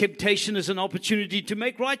Temptation is an opportunity to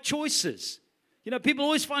make right choices. People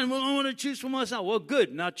always find, well, I want to choose for myself. Well,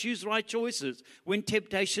 good. Now choose right choices when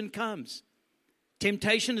temptation comes.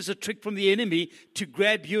 Temptation is a trick from the enemy to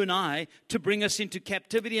grab you and I, to bring us into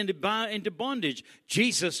captivity and into bondage.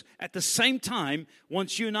 Jesus, at the same time,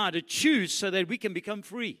 wants you and I to choose so that we can become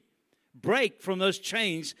free. Break from those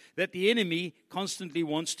chains that the enemy constantly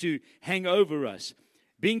wants to hang over us.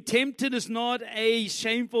 Being tempted is not a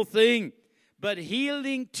shameful thing, but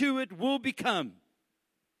yielding to it will become.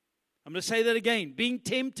 I'm going to say that again. Being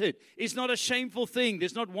tempted is not a shameful thing.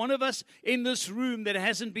 There's not one of us in this room that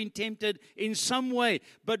hasn't been tempted in some way.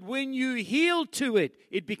 But when you yield to it,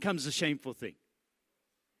 it becomes a shameful thing.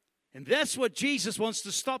 And that's what Jesus wants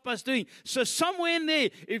to stop us doing. So somewhere in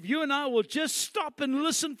there, if you and I will just stop and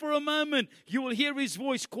listen for a moment, you will hear His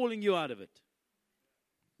voice calling you out of it.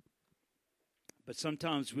 But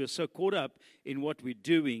sometimes we're so caught up in what we're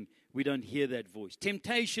doing, we don't hear that voice.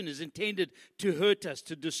 Temptation is intended to hurt us,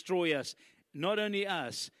 to destroy us. Not only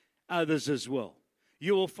us, others as well.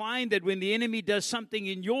 You will find that when the enemy does something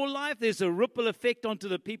in your life, there's a ripple effect onto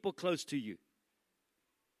the people close to you.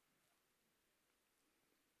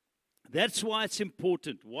 That's why it's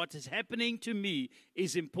important. What is happening to me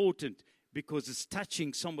is important because it's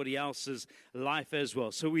touching somebody else's life as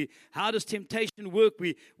well. So how does temptation work?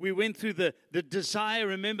 We went through the desire.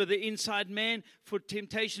 Remember the inside man? For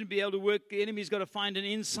temptation to be able to work, the enemy's got to find an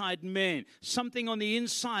inside man. Something on the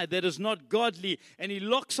inside that is not godly. And he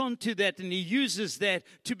locks onto that and he uses that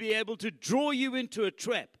to be able to draw you into a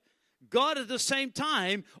trap. God at the same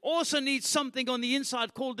time also needs something on the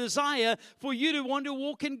inside called desire for you to want to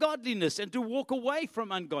walk in godliness and to walk away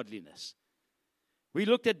from ungodliness. We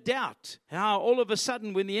looked at doubt, how all of a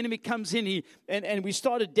sudden when the enemy comes in, and we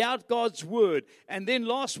started doubt God's word. And then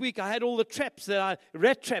last week I had all the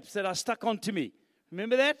rat traps that I stuck onto me.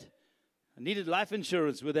 Remember that? I needed life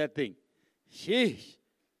insurance with that thing. Sheesh.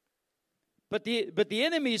 But the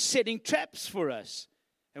enemy is setting traps for us.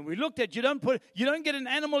 And we looked at, you don't get an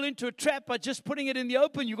animal into a trap by just putting it in the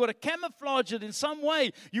open. You've got to camouflage it in some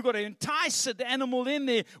way. You've got to entice the animal in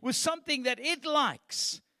there with something that it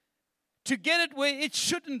likes to get it where it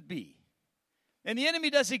shouldn't be. And the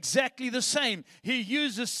enemy does exactly the same. He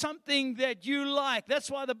uses something that you like.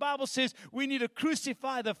 That's why the Bible says we need to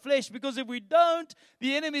crucify the flesh, because if we don't,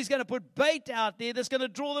 the enemy is going to put bait out there that's going to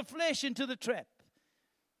draw the flesh into the trap.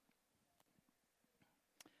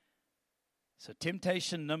 So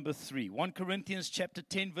temptation number 3, 1 Corinthians chapter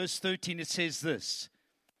 10, verse 13, it says this: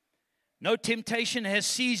 no temptation has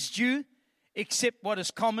seized you except what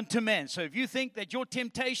is common to man. So if you think that your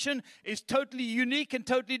temptation is totally unique and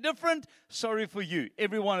totally different, sorry for you.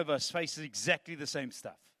 Every one of us faces exactly the same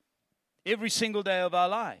stuff every single day of our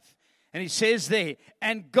life. And he says there,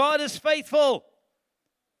 and God is faithful.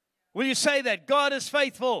 Will you say that? God is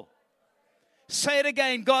faithful. Say it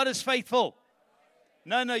again. God is faithful.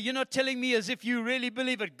 No, you're not telling me as if you really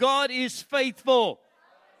believe it. God is faithful.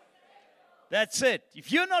 That's it.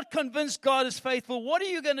 If you're not convinced God is faithful, what are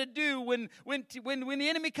you going to do when the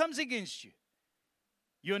enemy comes against you?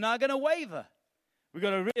 You're not going to waver. We've got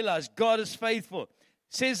to realize God is faithful. It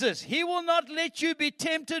says this: He will not let you be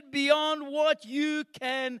tempted beyond what you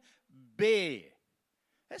can bear.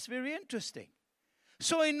 That's very interesting.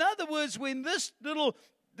 So in other words, when this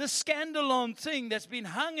scandalon thing that's been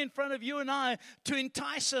hung in front of you and I to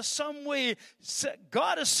entice us somewhere,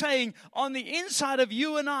 God is saying on the inside of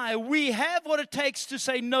you and I, we have what it takes to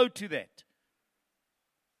say no to that.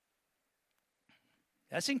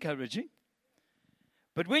 That's encouraging.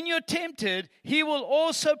 But when you're tempted, He will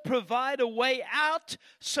also provide a way out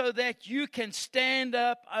so that you can stand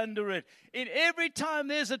up under it. In every time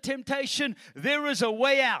there's a temptation, there is a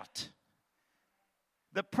way out.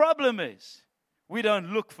 The problem is, we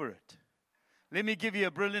don't look for it. Let me give you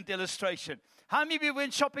a brilliant illustration. How many of you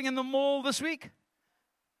went shopping in the mall this week?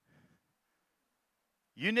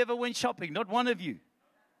 You never went shopping, not one of you.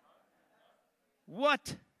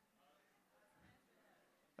 What?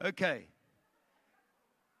 Okay.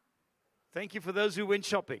 Thank you for those who went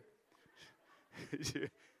shopping.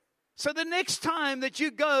 So the next time that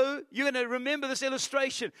you go, you're going to remember this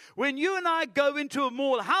illustration. When you and I go into a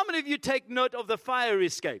mall, how many of you take note of the fire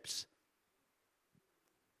escapes?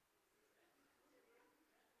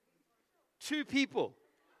 2 people.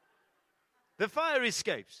 The fire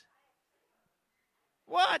escapes.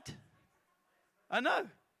 What? I know.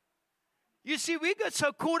 You see, we got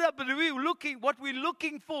so caught up in what we're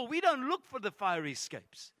looking for. We don't look for the fire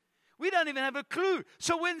escapes. We don't even have a clue.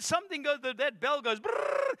 So when something goes, that bell goes,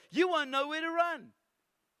 brrr, you won't know where to run.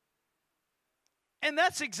 And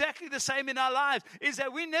that's exactly the same in our lives, is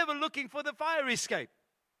that we're never looking for the fire escape.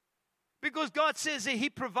 Because God says that He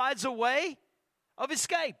provides a way of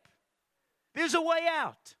escape. There's a way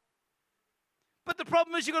out. But the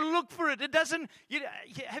problem is you've got to look for it. It doesn't,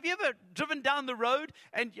 have you ever driven down the road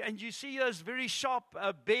and you see those very sharp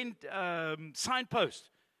bent signposts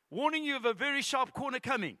warning you of a very sharp corner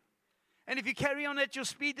coming? And if you carry on at your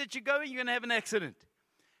speed that you're going, you're going to have an accident.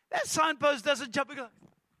 That signpost doesn't jump and go,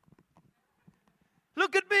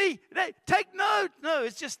 look at me, take note. No,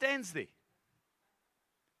 it just stands there.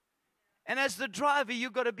 And as the driver,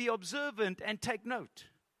 you've got to be observant and take note.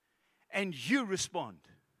 And you respond.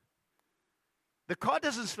 The car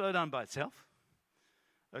doesn't slow down by itself.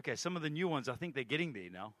 Okay, some of the new ones, I think they're getting there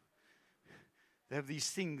now. They have these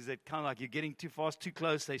things that kind of like you're getting too fast, too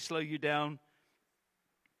close. They slow you down.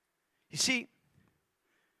 You see,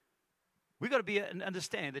 we've got to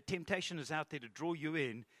understand that temptation is out there to draw you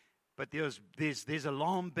in. But there's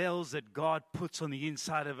alarm bells that God puts on the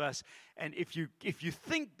inside of us. And if you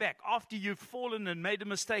think back after you've fallen and made a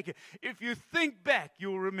mistake, if you think back,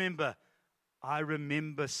 you'll remember, I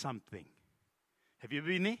remember something. Have you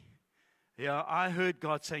been there? Yeah, I heard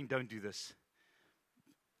God saying, don't do this.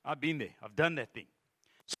 I've been there. I've done that thing.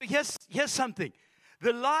 So here's something.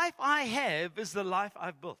 The life I have is the life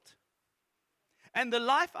I've built. And the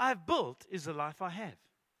life I've built is the life I have.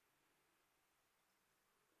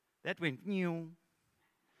 That went, new.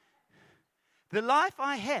 The life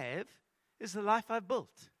I have is the life I've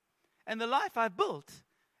built. And the life I've built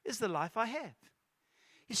is the life I have.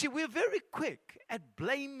 You see, we're very quick at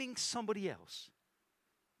blaming somebody else.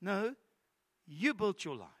 No, you built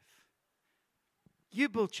your life. You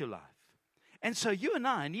built your life. And so you and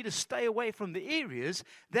I need to stay away from the areas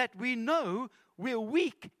that we know we're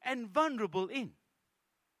weak and vulnerable in.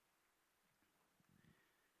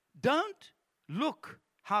 Don't look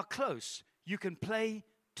how close you can play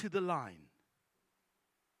to the line.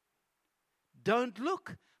 Don't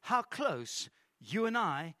look how close you and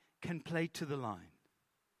I can play to the line.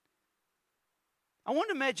 I want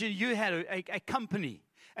to imagine you had a company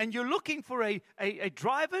and you're looking for a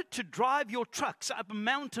driver to drive your trucks up a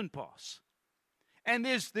mountain pass. And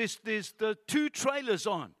there's the two trailers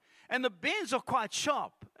on. And the bends are quite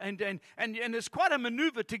sharp. And there's quite a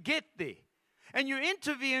maneuver to get there. And you're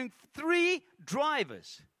interviewing 3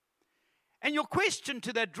 drivers. And your question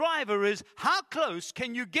to that driver is, how close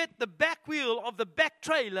can you get the back wheel of the back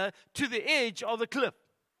trailer to the edge of the cliff?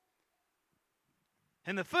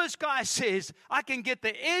 And the first guy says, I can get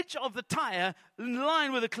the edge of the tire in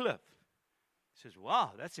line with the cliff. He says,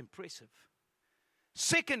 wow, that's impressive.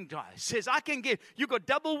 Second guy says, you got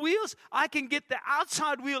double wheels, I can get the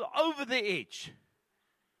outside wheel over the edge.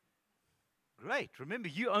 Great, remember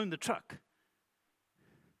you own the truck.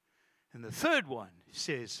 And the third one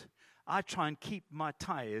says, I try and keep my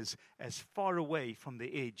tires as far away from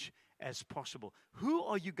the edge as possible. Who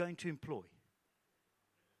are you going to employ?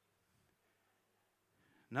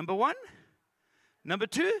 Number 1? Number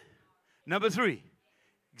 2? Number 3?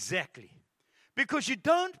 Exactly. Because you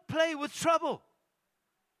don't play with trouble.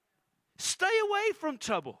 Stay away from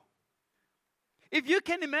trouble. If you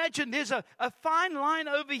can imagine, there's a fine line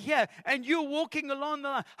over here, and you're walking along the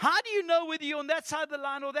line. How do you know whether you're on that side of the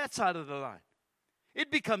line or that side of the line?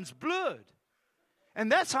 It becomes blurred.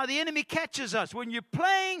 And that's how the enemy catches us. When you're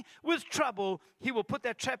playing with trouble, he will put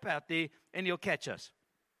that trap out there, and he'll catch us.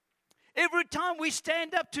 Every time we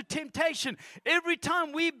stand up to temptation, every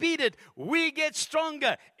time we beat it, we get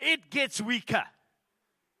stronger. It gets weaker.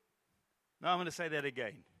 Now I'm going to say that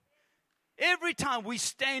again. Every time we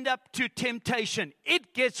stand up to temptation,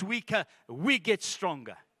 it gets weaker, we get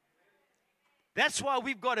stronger. That's why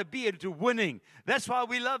we've got to be into winning. That's why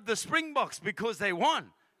we love the Springboks, because they won.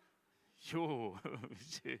 Sure.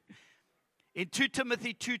 In 2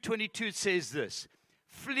 Timothy 2:22 it says this,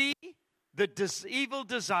 flee the evil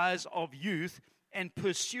desires of youth and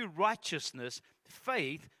pursue righteousness,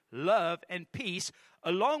 faith, love, and peace,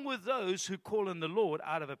 along with those who call on the Lord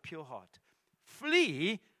out of a pure heart.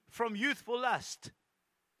 Flee from youthful lust.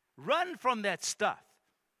 Run from that stuff.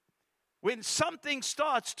 When something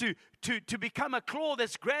starts to become a claw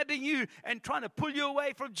that's grabbing you and trying to pull you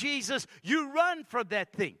away from Jesus, you run from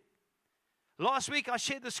that thing. Last week I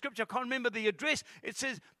shared the scripture. I can't remember the address. It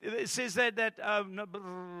says that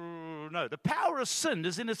the power of sin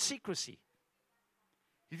is in its secrecy.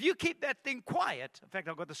 If you keep that thing quiet, in fact,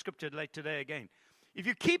 I've got the scripture late today again. If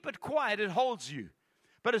you keep it quiet, it holds you.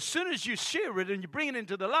 But as soon as you share it and you bring it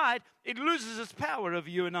into the light, it loses its power over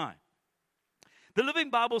you and I. The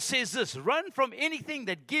Living Bible says this, run from anything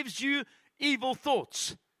that gives you evil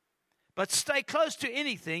thoughts, but stay close to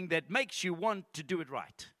anything that makes you want to do it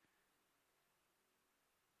right.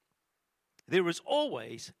 There is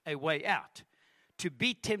always a way out. to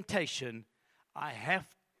beat temptation, I have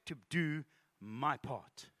to do my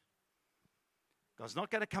part. God's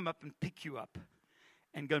not going to come up and pick you up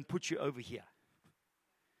and go and put you over here.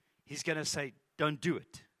 He's going to say, don't do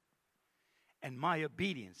it. And my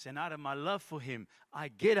obedience and out of my love for Him, I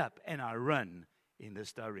get up and I run in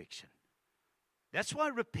this direction. That's why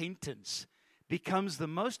repentance becomes the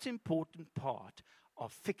most important part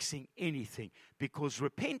of fixing anything, because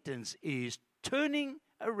repentance is turning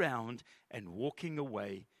around and walking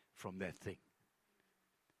away from that thing.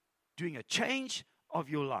 Doing a change of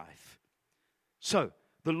your life. So,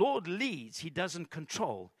 the Lord leads, He doesn't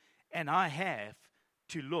control, and I have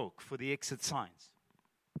to look for the exit signs.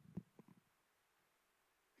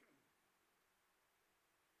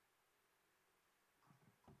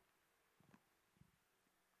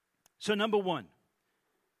 So, number one,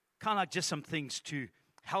 kind of like just some things to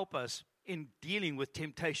help us in dealing with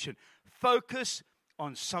temptation. Focus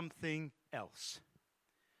on something else.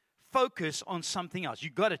 Focus on something else.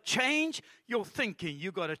 You've got to change your thinking.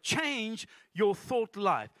 You've got to change your thought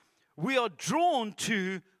life. We are drawn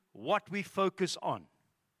to what we focus on.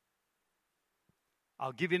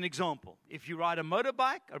 I'll give you an example. If you ride a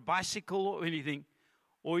motorbike or bicycle or anything,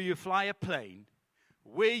 or you fly a plane,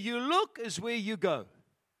 where you look is where you go.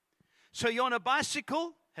 So you're on a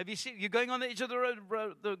bicycle. Have you seen, you're going on the edge of the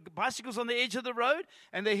road, the bicycle's on the edge of the road,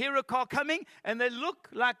 and they hear a car coming, and they look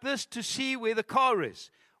like this to see where the car is.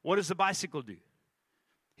 What does the bicycle do?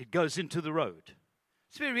 It goes into the road.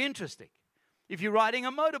 It's very interesting. If you're riding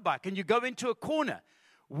a motorbike and you go into a corner,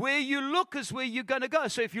 where you look is where you're going to go.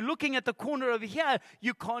 So if you're looking at the corner over here,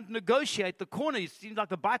 you can't negotiate the corner. It seems like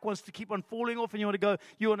the bike wants to keep on falling off and you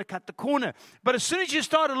want to cut the corner. But as soon as you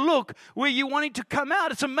start to look where you're wanting to come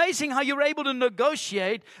out, it's amazing how you're able to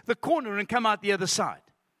negotiate the corner and come out the other side.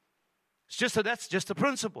 That's just a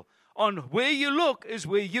principle. On where you look is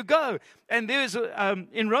where you go. And there's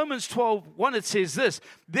in Romans 12:1 it says this: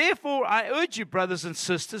 therefore I urge you, brothers and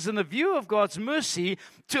sisters, in the view of God's mercy,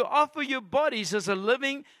 to offer your bodies as a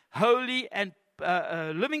living, holy and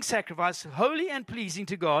living sacrifice, holy and pleasing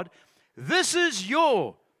to God. This is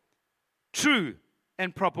your true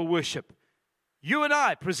and proper worship. You and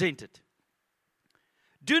I present it.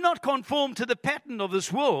 Do not conform to the pattern of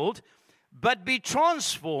this world, but be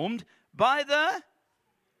transformed by the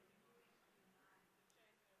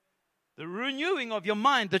renewing of your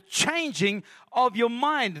mind, the changing of your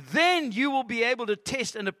mind. Then you will be able to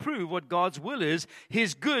test and approve what God's will is,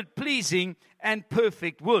 His good, pleasing, and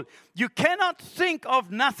perfect will. You cannot think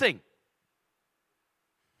of nothing.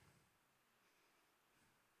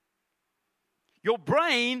 Your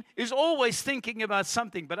brain is always thinking about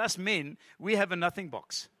something, but us men, we have a nothing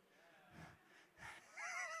box.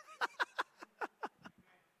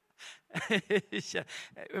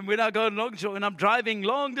 When I go when I'm driving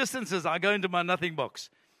long distances, I go into my nothing box.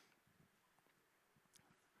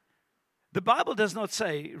 The Bible does not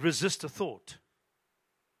say resist a thought.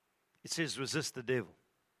 It says resist the devil.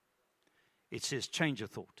 It says change a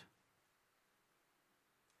thought.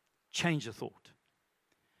 Change a thought.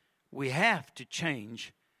 We have to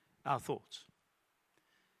change our thoughts.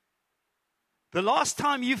 The last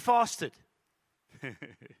time you fasted,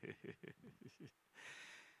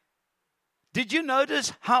 did you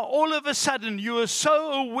notice how all of a sudden you were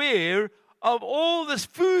so aware of all the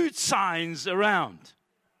food signs around?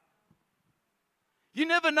 You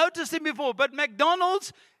never noticed them before, but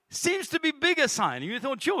McDonald's seems to be bigger sign. You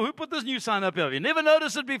thought, sure, who put this new sign up here? You never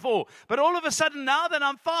noticed it before. But all of a sudden, now that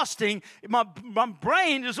I'm fasting, my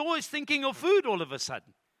brain is always thinking of food all of a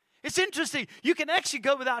sudden. It's interesting. You can actually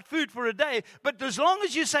go without food for a day, but as long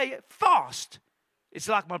as you say fast, it's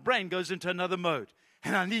like my brain goes into another mode.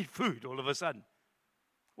 And I need food all of a sudden.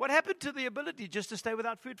 What happened to the ability just to stay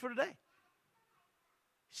without food for a day?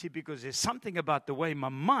 See, because there's something about the way my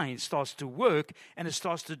mind starts to work and it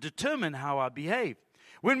starts to determine how I behave.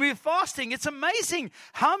 When we're fasting, it's amazing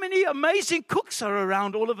how many amazing cooks are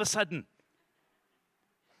around all of a sudden.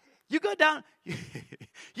 You go down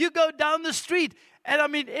the street, and I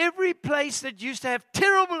mean, every place that used to have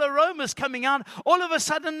terrible aromas coming out, all of a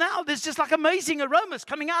sudden now there's just like amazing aromas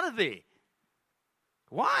coming out of there.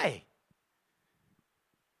 Why?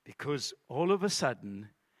 Because all of a sudden,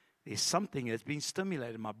 there's something that's been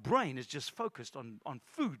stimulated. My brain is just focused on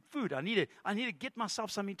food. I need to get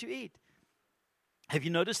myself something to eat. Have you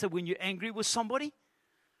noticed that when you're angry with somebody,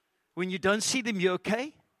 when you don't see them, you're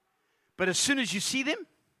okay? But as soon as you see them,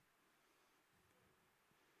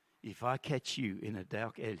 if I catch you in a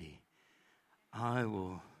dark alley, I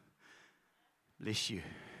will bless you.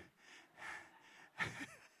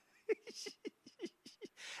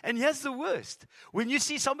 And here's the worst. When you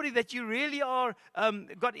see somebody that you really are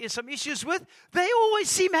got some issues with, they always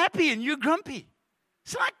seem happy and you're grumpy.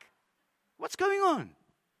 It's like, what's going on?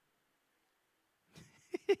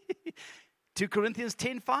 2 Corinthians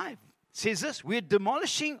 10:5 says this, we're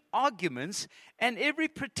demolishing arguments and every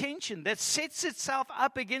pretension that sets itself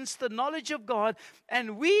up against the knowledge of God,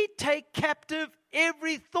 and we take captive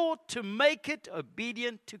every thought to make it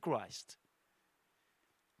obedient to Christ.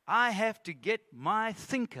 I have to get my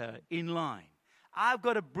thinker in line. I've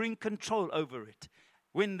got to bring control over it.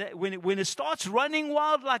 When it starts running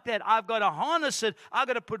wild like that, I've got to harness it. I've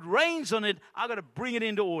got to put reins on it. I've got to bring it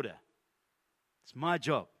into order. It's my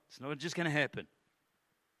job. It's not just going to happen.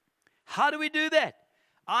 How do we do that?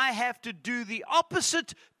 I have to do the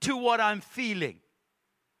opposite to what I'm feeling.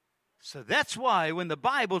 So that's why when the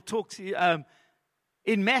Bible talks in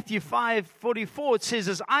Matthew 5:44, it says,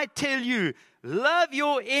 as I tell you, love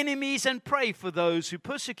your enemies and pray for those who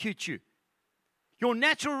persecute you. Your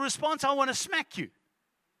natural response, I want to smack you.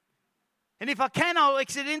 And if I can, I'll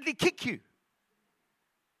accidentally kick you.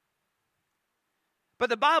 But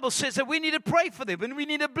the Bible says that we need to pray for them and we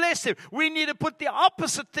need to bless them. We need to put the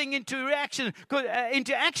opposite thing into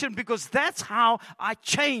action because that's how I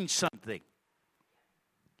change something.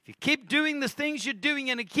 If you keep doing the things you're doing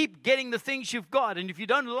and you keep getting the things you've got, and if you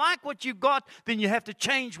don't like what you've got, then you have to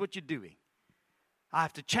change what you're doing. I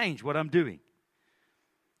have to change what I'm doing.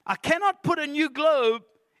 I cannot put a new globe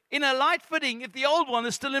in a light fitting if the old one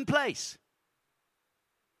is still in place.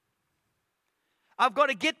 I've got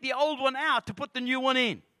to get the old one out to put the new one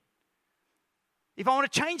in. If I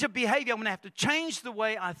want to change a behavior, I'm going to have to change the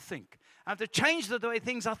way I think. I have to change the way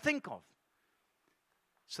things I think of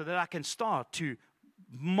so that I can start to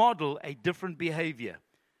model a different behavior.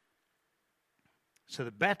 So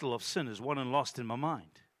the battle of sin is won and lost in my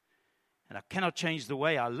mind. And I cannot change the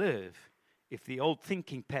way I live if the old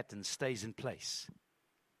thinking pattern stays in place.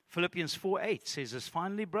 Philippians 4:8 says this,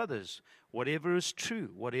 finally, brothers, whatever is true,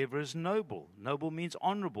 whatever is noble, noble means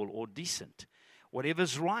honorable or decent, whatever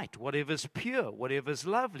is right, whatever is pure, whatever is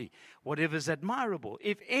lovely, whatever is admirable,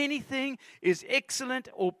 if anything is excellent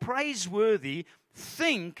or praiseworthy,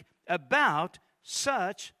 think about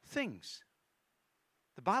such things.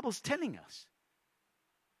 The Bible's telling us,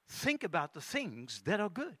 think about the things that are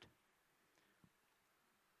good.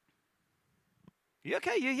 You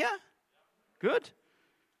okay? You here? Good.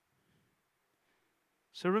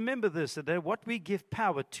 So remember this, that what we give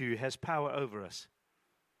power to has power over us.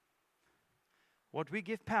 What we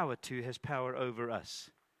give power to has power over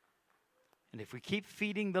us. And if we keep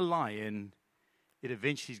feeding the lion, it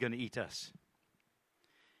eventually is going to eat us.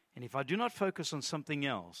 And if I do not focus on something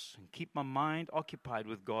else and keep my mind occupied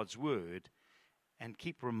with God's word and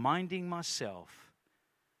keep reminding myself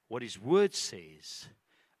what his word says,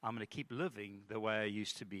 I'm going to keep living the way I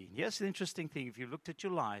used to be. Here's the interesting thing. If you looked at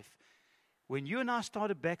your life, when you and I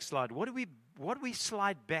started backslide, what do we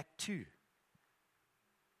slide back to?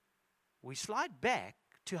 We slide back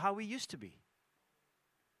to how we used to be.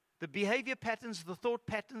 The behavior patterns, the thought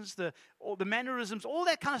patterns, all the mannerisms, all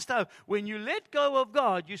that kind of stuff. When you let go of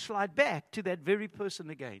God, you slide back to that very person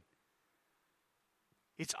again.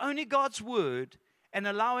 It's only God's word and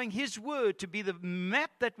allowing his word to be the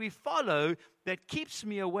map that we follow that keeps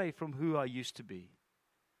me away from who I used to be.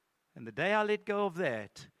 And the day I let go of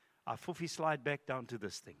that, I foofy slide back down to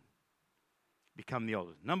this thing. Become the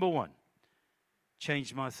old. Number one,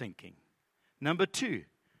 change my thinking. Number two,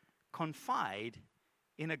 confide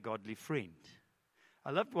in a godly friend.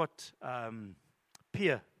 I loved what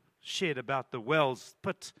Pierre shared about the Wells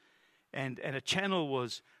pit, and a channel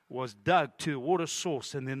was dug to a water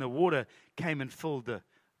source, and then the water came and filled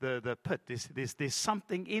the pit. There's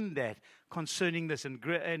something in that concerning this,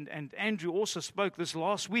 and Andrew also spoke this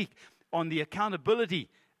last week on the accountability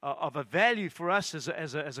of a value for us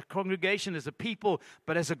as a congregation, as a people,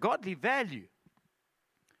 but as a godly value.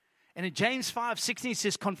 And in James 5:16 it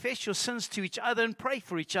says, confess your sins to each other and pray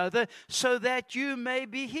for each other so that you may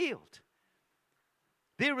be healed.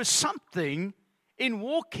 There is something in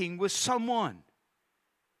walking with someone.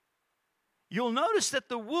 You'll notice that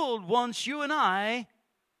the world wants you and I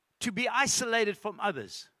to be isolated from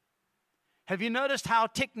others. Have you noticed how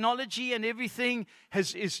technology and everything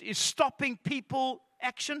is stopping people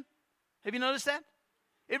action? Have you noticed that?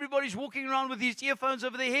 Everybody's walking around with these earphones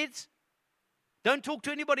over their heads. Don't talk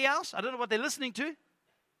to anybody else. I don't know what they're listening to.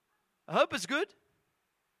 I hope it's good.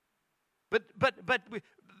 But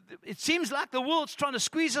it seems like the world's trying to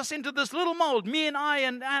squeeze us into this little mold. Me and I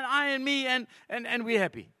and me and we're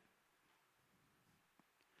happy.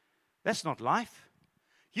 That's not life.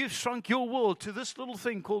 You've shrunk your world to this little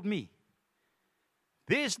thing called me.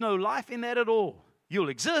 There's no life in that at all. you'll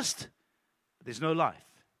exist, but there's no life.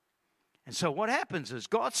 And so what happens is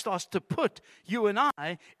God starts to put you and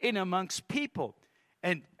I in amongst people.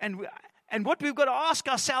 And what we've got to ask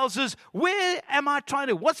ourselves is, where am I trying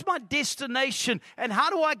to? What's my destination? And how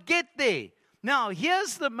do I get there? Now,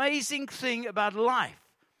 here's the amazing thing about life.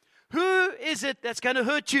 Who is it that's going to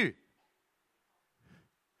hurt you?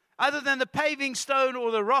 Other than the paving stone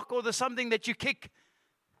or the rock or the something that you kick.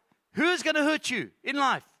 Who's going to hurt you in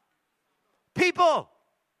life? People.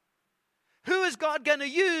 Who is God going to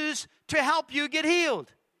use to help you get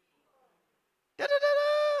healed?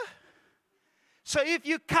 Da-da-da-da. So if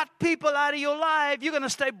you cut people out of your life, you're going to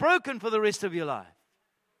stay broken for the rest of your life.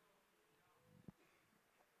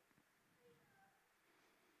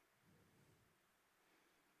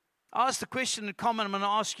 I asked the question in common, I'm going to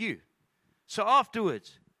ask you. So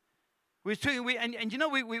afterwards, we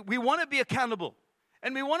want to be accountable.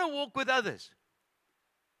 And we want to walk with others.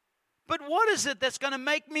 But what is it that's going to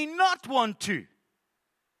make me not want to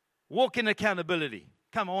walk in accountability?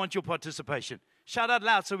 Come, I want your participation. Shout out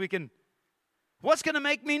loud so we can. What's going to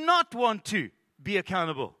make me not want to be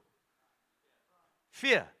accountable?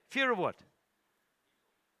 Fear. Fear of what?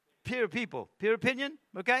 Fear of people. Peer opinion?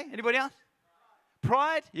 Okay. Anybody else?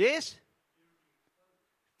 Pride? Yes.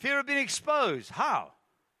 Fear of being exposed. How?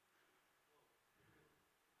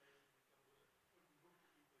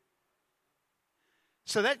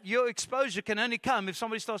 So that your exposure can only come if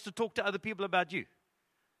somebody starts to talk to other people about you.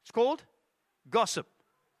 It's called gossip.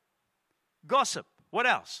 Gossip. What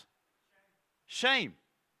else? Shame.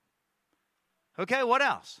 Okay, what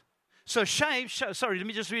else? So shame, sorry, let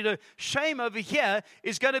me just read it. Shame over here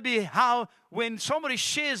is going to be how, when somebody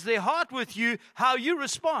shares their heart with you, how you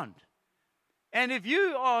respond. And if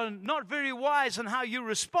you are not very wise on how you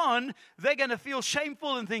respond, they're going to feel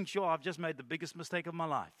shameful and think, sure, I've just made the biggest mistake of my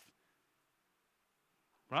life.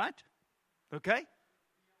 Right? Okay?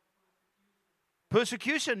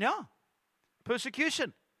 Persecution, yeah.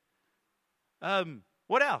 Persecution.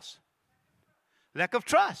 What else? Lack of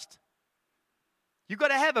trust. You've got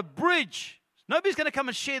to have a bridge. Nobody's going to come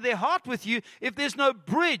and share their heart with you if there's no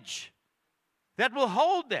bridge that will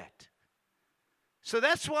hold that. So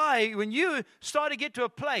that's why when you start to get to a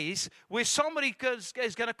place where somebody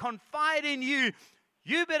is going to confide in you,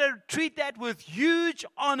 you better treat that with huge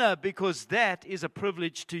honor, because that is a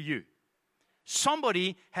privilege to you.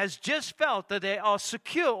 Somebody has just felt that they are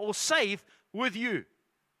secure or safe with you.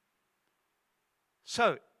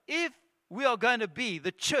 So if we are going to be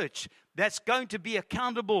the church that's going to be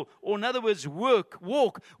accountable, or in other words,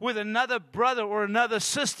 walk with another brother or another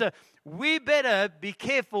sister, we better be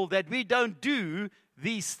careful that we don't do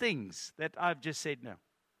these things that I've just said now.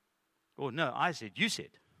 Or no, I said, you said.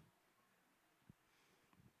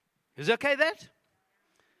 Is it okay that?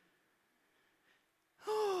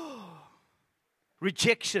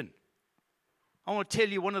 Rejection. I want to tell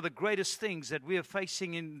you one of the greatest things that we are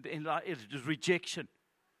facing in life is rejection.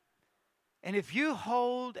 And if you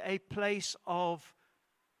hold a place of,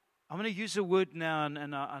 I'm going to use a word now,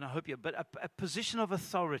 and I hope you, but a position of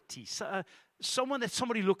authority, someone that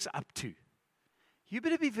somebody looks up to, you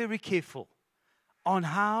better be very careful on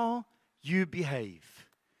how you behave.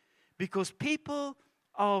 Because people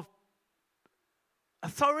of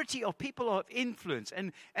authority are people of influence.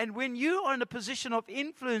 And when you are in a position of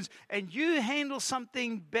influence and you handle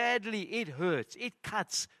something badly, it hurts. It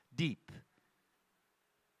cuts deep.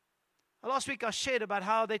 Last week I shared about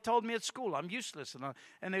how they told me at school I'm useless,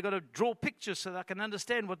 and they've got to draw pictures so that I can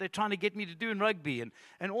understand what they're trying to get me to do in rugby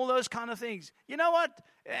and all those kind of things. You know what?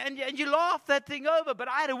 And you laugh that thing over, but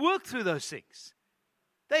I had to work through those things.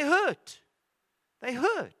 They hurt. They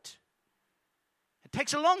hurt. It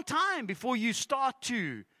takes a long time before you start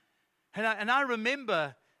to. And I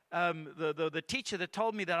remember the teacher that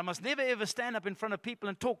told me that I must never ever stand up in front of people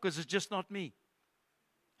and talk, because it's just not me.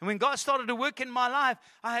 And when God started to work in my life,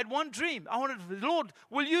 I had one dream. I wanted, Lord,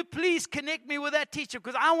 will you please connect me with that teacher?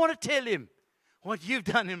 Because I want to tell him what you've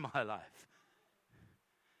done in my life.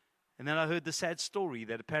 And then I heard the sad story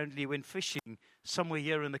that apparently he went fishing somewhere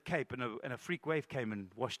here in the Cape, and a freak wave came and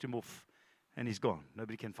washed him off, and he's gone.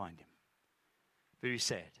 Nobody can find him. Very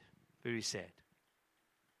sad. Very sad.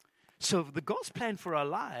 So the God's plan for our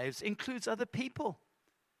lives includes other people.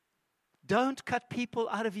 Don't cut people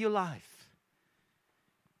out of your life.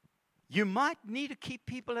 You might need to keep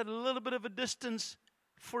people at a little bit of a distance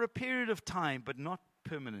for a period of time, but not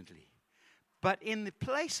permanently. But in the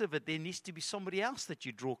place of it, there needs to be somebody else that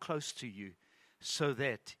you draw close to you so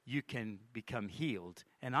that you can become healed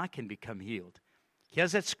and I can become healed.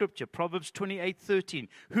 Here's that scripture, Proverbs 28:13.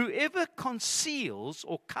 Whoever conceals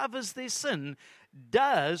or covers their sin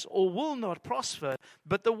does or will not prosper,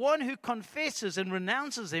 but the one who confesses and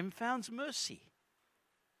renounces them finds mercy.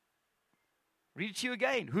 Read it to you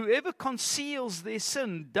again. Whoever conceals their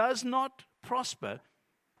sin does not prosper,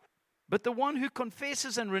 but the one who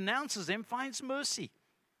confesses and renounces them finds mercy.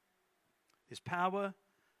 There's power.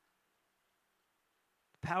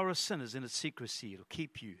 The power of sin is in its secrecy. It'll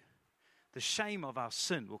keep you. The shame of our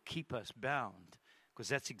sin will keep us bound, because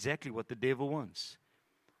that's exactly what the devil wants.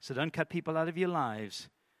 So don't cut people out of your lives.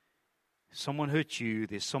 If someone hurt you,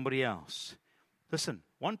 there's somebody else. Listen,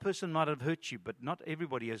 one person might have hurt you, but not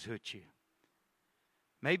everybody has hurt you.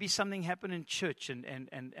 Maybe something happened in church and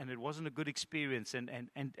it wasn't a good experience. And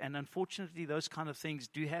unfortunately, those kind of things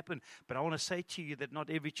do happen. But I want to say to you that not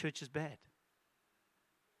every church is bad.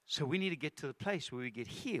 So we need to get to the place where we get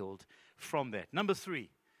healed from that. Number 3.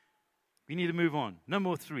 We need to move on.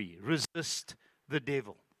 Number 3, resist the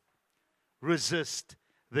devil. Resist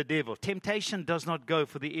the devil. Temptation does not go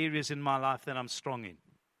for the areas in my life that I'm strong in.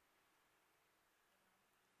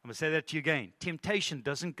 I'm going to say that to you again. Temptation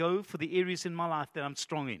doesn't go for the areas in my life that I'm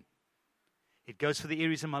strong in. It goes for the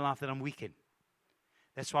areas in my life that I'm weak in.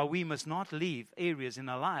 That's why we must not leave areas in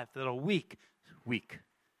our life that are weak.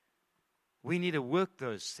 We need to work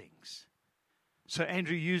those things. So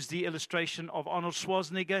Andrew used the illustration of Arnold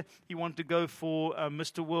Schwarzenegger. He wanted to go for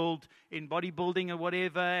Mr. World in bodybuilding or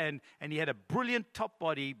whatever, and he had a brilliant top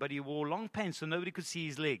body, but he wore long pants so nobody could see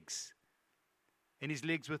his legs. And his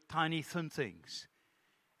legs were tiny, thin things.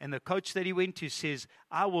 And the coach that he went to says,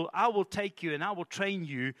 I will take you and I will train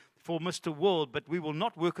you for Mr. World, but we will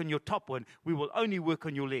not work on your top one. We will only work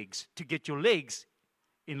on your legs to get your legs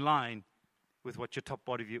in line with what your top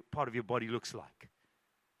part of your body looks like.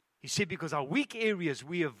 He said, because our weak areas,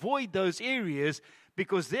 we avoid those areas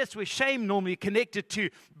because that's where shame normally connected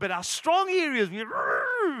to. But our strong areas, we...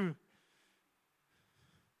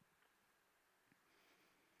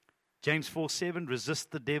 James 4:7,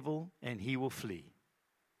 resist the devil and he will flee.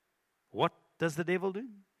 What does the devil do?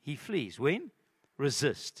 He flees. When?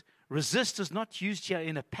 Resist. Resist is not used here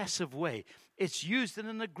in a passive way. It's used in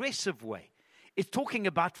an aggressive way. It's talking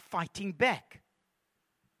about fighting back.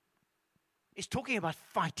 It's talking about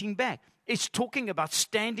fighting back. It's talking about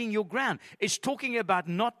standing your ground. It's talking about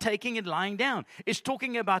not taking and lying down. It's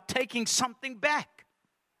talking about taking something back.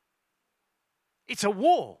 It's a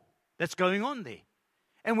war that's going on there.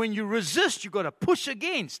 And when you resist, you've got to push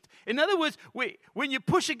against. In other words, when you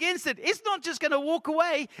push against it, it's not just going to walk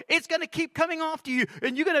away. It's going to keep coming after you.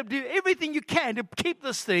 And you're going to do everything you can to keep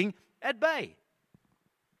this thing at bay.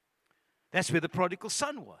 That's where the prodigal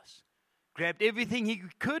son was. Grabbed everything he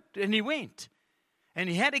could, and he went. And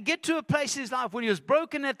he had to get to a place in his life when he was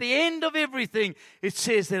broken at the end of everything. It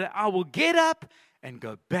says that I will get up and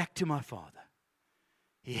go back to my father.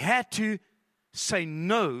 He had to say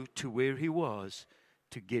no to where he was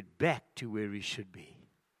to get back to where he should be.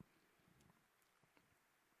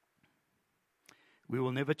 We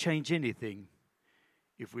will never change anything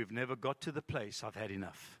if we've never got to the place, I've had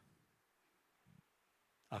enough.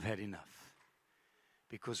 I've had enough.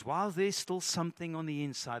 Because while there's still something on the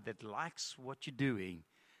inside that likes what you're doing,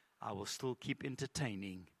 I will still keep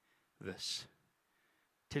entertaining this.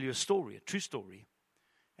 Tell you a story, a true story.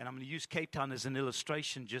 And I'm going to use Cape Town as an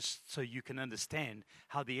illustration just so you can understand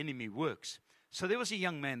how the enemy works. So there was a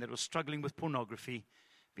young man that was struggling with pornography,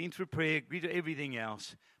 been through prayer, agreed to everything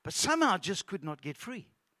else, but somehow just could not get free.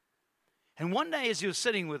 And one day as he was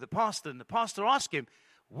sitting with the pastor, and the pastor asked him,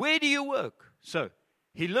 where do you work? So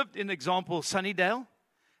he lived in, example, Sunnydale,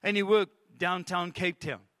 and he worked downtown Cape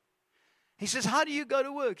Town. He says, how do you go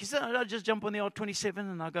to work? He said, I just jump on the R27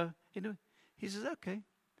 and I go, He says, okay.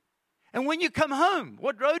 And when you come home,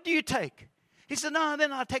 what road do you take? He said, no,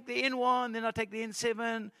 then I take the N1, then I take the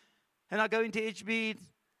N7, and I go into Edgemead,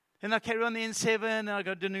 and I carry on the N7, and I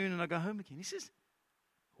go to Dunoon, and I go home again. He says,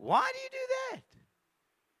 why do you do that?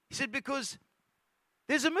 He said, because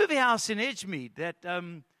there's a movie house in Edgemead that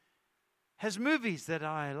has movies that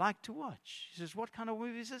I like to watch. He says, what kind of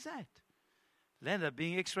movies is that? Land up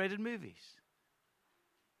being X-rated movies.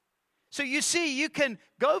 So you see, you can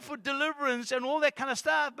go for deliverance and all that kind of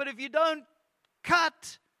stuff, but if you don't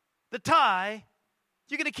cut the tie,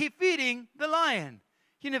 you're going to keep feeding the lion.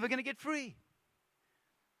 You're never going to get free.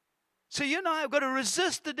 So you and I have got to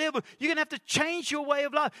resist the devil. You're going to have to change your way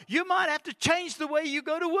of life. You might have to change the way you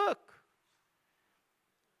go to work.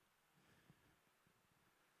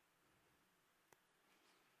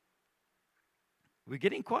 We're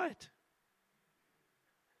getting quiet.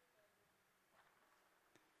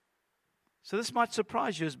 So this might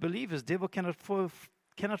surprise you as believers. Devil cannot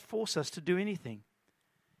force us to do anything.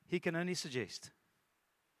 he can only suggest.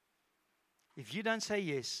 If you don't say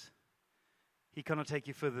yes, he cannot take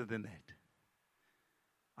you further than that.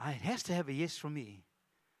 It has to have a yes from me.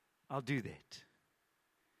 I'll do that.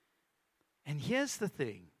 And here's the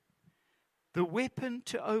thing. The weapon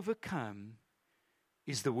to overcome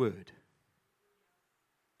is the Word.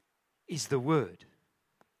 Is the Word.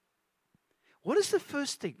 What is the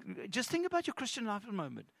first thing? Just think about your Christian life for a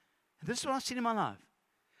moment. This is what I've seen in my life.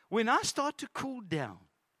 When I start to cool down,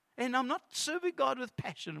 and I'm not serving God with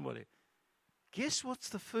passion and whatever, guess what's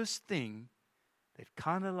the first thing that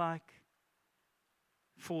kind of like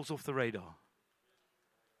falls off the radar?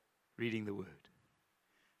 Reading the Word.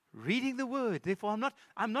 Reading the Word. Therefore,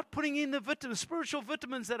 I'm not putting in the spiritual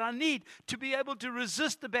vitamins that I need to be able to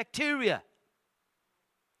resist the bacteria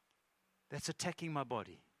that's attacking my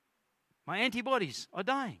body. My antibodies are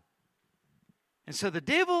dying. And so the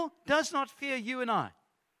devil does not fear you and I.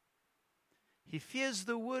 He fears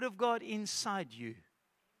the Word of God inside you.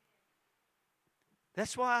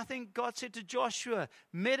 That's why I think God said to Joshua,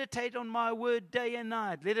 meditate on my word day and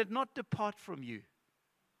night. Let it not depart from you.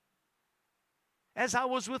 As I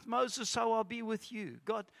was with Moses, so I'll be with you.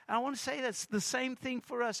 God, and I want to say that's the same thing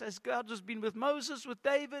for us. As God has been with Moses, with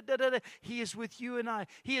David, He is with you and I.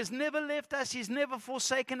 He has never left us. He's never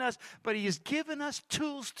forsaken us. But He has given us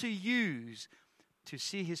tools to use to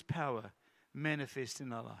see His power manifest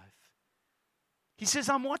in our life. He says,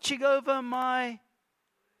 I'm watching over my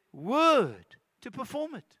word to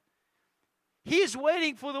perform it. He is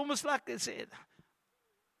waiting for almost like it's. I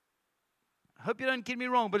hope you don't get me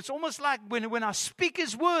wrong, but it's almost like when I speak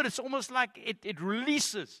His word, it's almost like it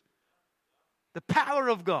releases the power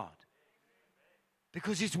of God.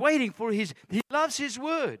 Because He's waiting for He loves His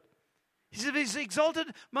word. He said, He's exalted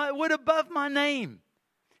my word above my name.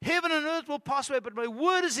 Heaven and earth will pass away, but my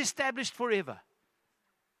word is established forever.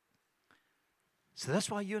 So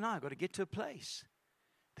that's why you and I have got to get to a place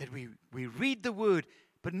that we read the word,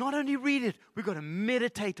 but not only read it, we've got to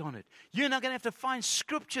meditate on it. You and I are going to have to find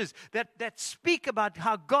scriptures that speak about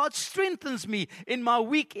how God strengthens me in my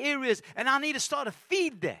weak areas, and I need to start to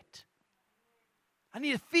feed that. I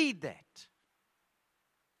need to feed that.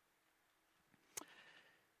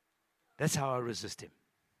 That's how I resist him.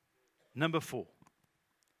 Number 4.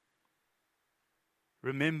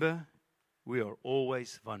 Remember, we are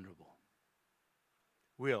always vulnerable.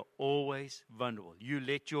 We are always vulnerable. You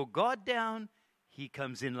let your guard down, He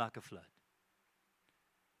comes in like a flood.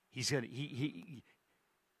 He's going to,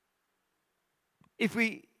 if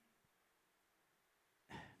we,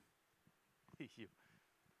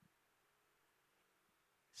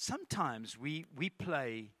 sometimes we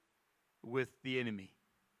play with the enemy.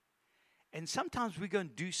 And sometimes we go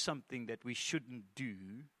and do something that we shouldn't do,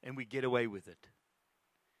 and we get away with it.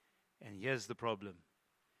 And here's the problem.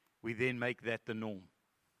 We then make that the norm.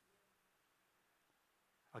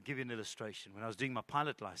 I'll give you an illustration. When I was doing my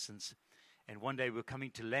pilot license, and one day we were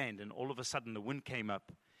coming to land, and all of a sudden the wind came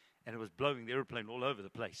up, and it was blowing the airplane all over the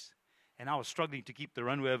place. And I was struggling to keep the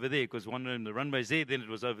runway over there, because one time the runway's there, then it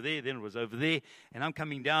was over there, then it was over there. And I'm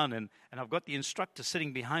coming down, and I've got the instructor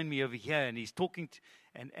sitting behind me over here, and he's talking,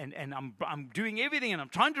 and I'm doing everything, and I'm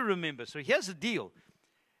trying to remember. So here's the deal.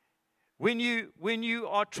 When you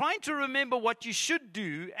are trying to remember what you should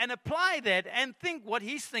do and apply that and think what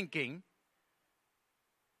he's thinking,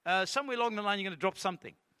 somewhere along the line you're going to drop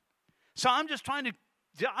something. So I'm just trying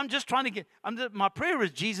to get. My prayer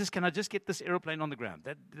is, Jesus, can I just get this airplane on the ground?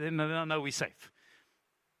 Then I know we're safe.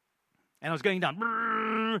 And I was going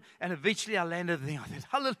down, and eventually I landed the thing. I said,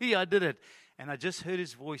 hallelujah, I did it. And I just heard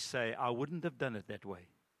his voice say, I wouldn't have done it that way.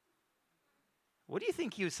 What do you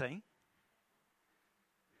think he was saying?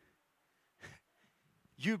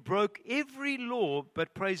 You broke every law,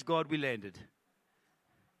 but praise God, we landed.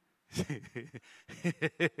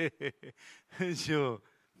 Sure.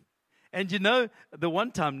 And you know, the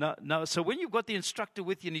one time, so when you've got the instructor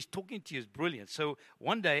with you and he's talking to you, it's brilliant. So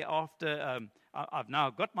one day after, I've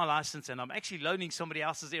now got my license and I'm actually loaning somebody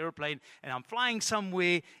else's airplane and I'm flying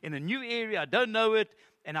somewhere in a new area, I don't know it,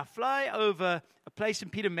 and I fly over a place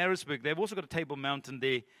in Pietermaritzburg. They've also got a Table Mountain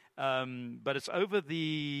there, but it's over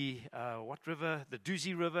the, what river? The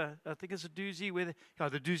Doozy River. I think it's a Doozy.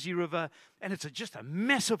 The Doozy River. And it's just a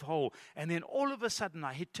massive hole. And then all of a sudden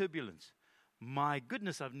I hit turbulence. My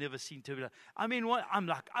goodness, I've never seen turbulence. I mean, I'm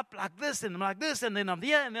like up like this, and I'm like this, and then I'm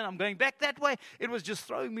here, and then I'm going back that way. It was just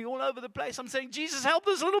throwing me all over the place. I'm saying, Jesus, help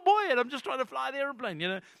this little boy, and I'm just trying to fly the airplane, you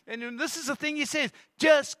know. And this is the thing he says,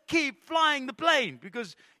 just keep flying the plane,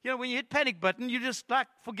 because, you know, when you hit panic button, you just like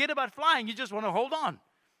forget about flying. You just want to hold on.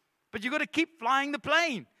 But you've got to keep flying the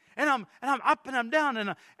plane. And I'm up and I'm down,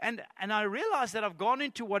 and I realize that I've gone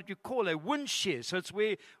into what you call a wind shear. So it's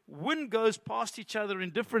where wind goes past each other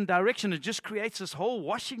in different directions. It just creates this whole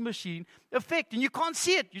washing machine effect, and you can't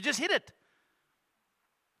see it. You just hit it.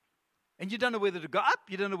 And you don't know whether to go up,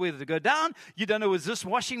 you don't know whether to go down, you don't know, is this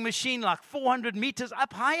washing machine like 400 meters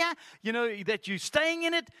up higher, that you're staying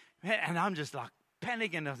in it? And I'm just like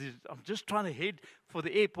panicking. I'm just trying to head for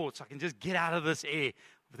the airport so I can just get out of this air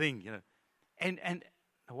thing, And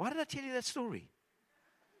why did I tell you that story?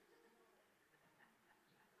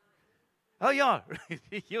 Oh, yeah,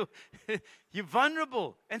 you're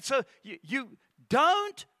vulnerable. And so you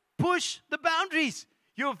don't push the boundaries.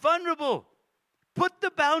 You're vulnerable. Put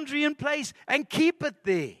the boundary in place and keep it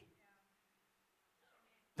there.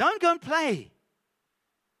 Don't go and play.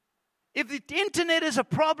 If the internet is a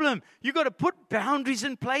problem, you've got to put boundaries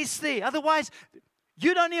in place there. Otherwise,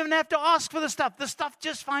 you don't even have to ask for the stuff. The stuff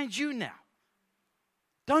just finds you now.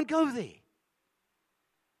 Don't go there.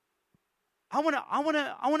 I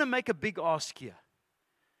want to make a big ask here.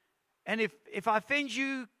 And if I offend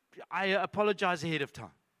you, I apologize ahead of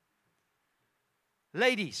time.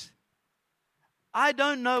 Ladies, I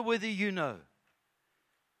don't know whether you know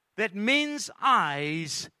that men's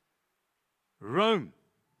eyes roam,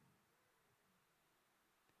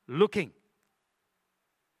 looking.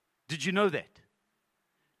 Did you know that?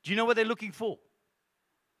 Do you know what they're looking for?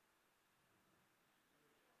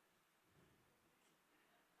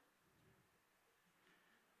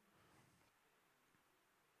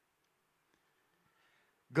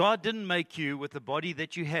 God didn't make you with the body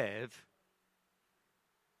that you have.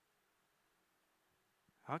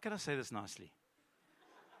 How can I say this nicely?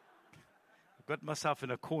 I've got myself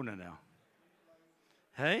in a corner now.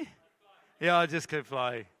 Hey? Yeah, I'll just keep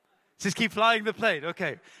flying. Just keep flying the plane.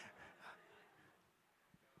 Okay.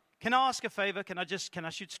 Can I ask a favor? Can I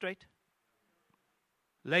shoot straight?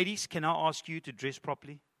 Ladies, can I ask you to dress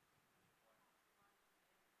properly?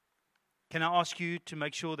 Can I ask you to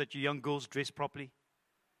make sure that your young girls dress properly?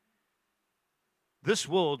 This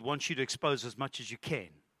world wants you to expose as much as you can.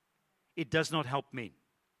 It does not help men.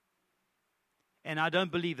 And I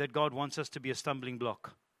don't believe that God wants us to be a stumbling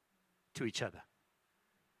block to each other.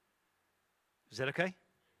 Is that okay?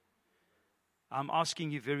 I'm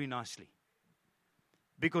asking you very nicely.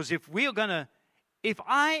 Because if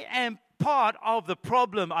I am part of the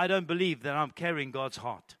problem, I don't believe that I'm carrying God's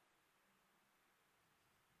heart.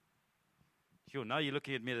 Sure, now you're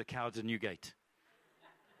looking at me at the cowards at Newgate.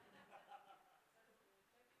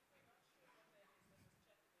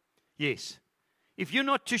 Yes. If you're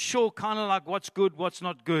not too sure, kind of like what's good, what's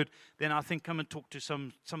not good, then I think come and talk to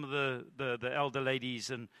some of the elder ladies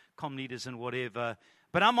and comm leaders and whatever.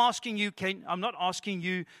 But I'm asking you, I'm not asking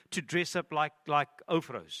you to dress up like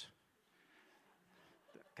Ophros.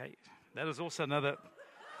 Okay, that is also another.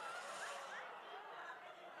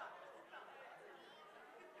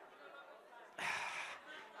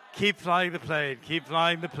 Keep flying the plane. Keep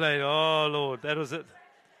flying the plane. Oh, Lord, that was it.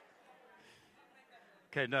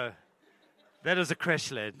 Okay, no. That is a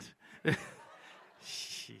crash land.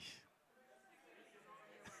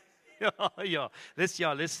 Yeah. Let's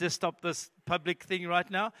just stop this public thing right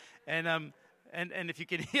now. And if you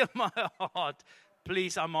can hear my heart,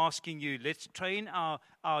 please, I'm asking you, let's train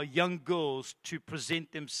our young girls to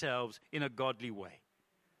present themselves in a godly way.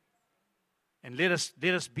 And let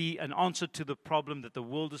us be an answer to the problem that the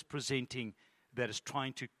world is presenting that is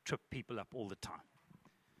trying to trip people up all the time.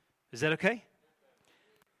 Is that okay?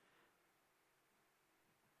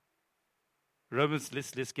 Romans,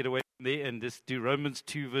 let's get away from there and just do Romans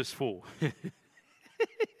 2 verse 4.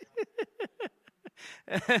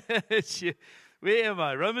 Where am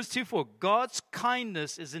I? Romans 2:4. God's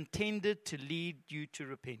kindness is intended to lead you to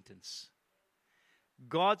repentance.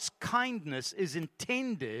 God's kindness is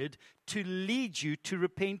intended to lead you to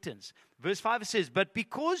repentance. Verse 5 says, but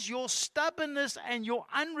because your stubbornness and your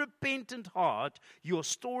unrepentant heart, you're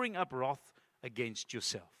storing up wrath against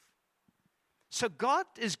yourself. So God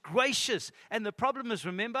is gracious. And the problem is,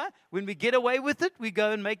 remember, when we get away with it, we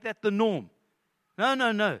go and make that the norm.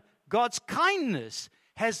 No. God's kindness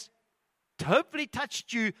has hopefully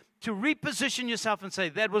touched you to reposition yourself and say,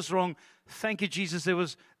 that was wrong. Thank you, Jesus.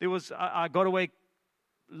 I got away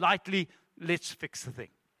lightly. Let's fix the thing.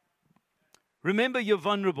 Remember, you're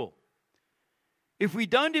vulnerable. If we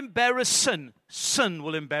don't embarrass sin, sin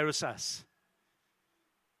will embarrass us.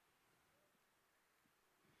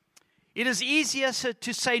 It is easier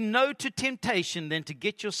to say no to temptation than to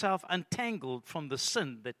get yourself untangled from the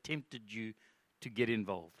sin that tempted you to get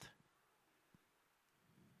involved.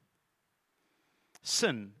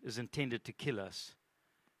 Sin is intended to kill us.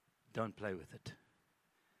 Don't play with it.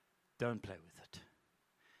 Don't play with it.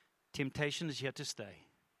 Temptation is here to stay.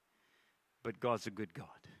 But God's a good God.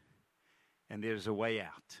 And there's a way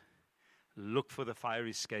out. Look for the fire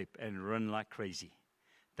escape and run like crazy.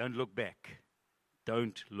 Don't look back.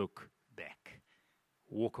 Don't look back.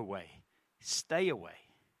 Walk away. Stay away.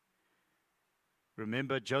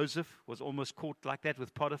 Remember, Joseph was almost caught like that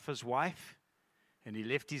with Potiphar's wife, and he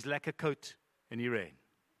left his lacquer coat and he ran.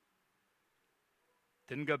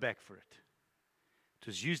 Didn't go back for it. It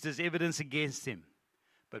was used as evidence against him.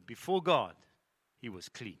 But before God, he was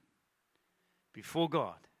clean. Before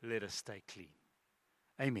God, let us stay clean.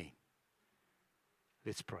 Amen.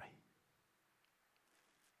 Let's pray.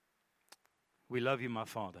 We love you, my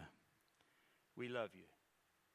Father. We love you.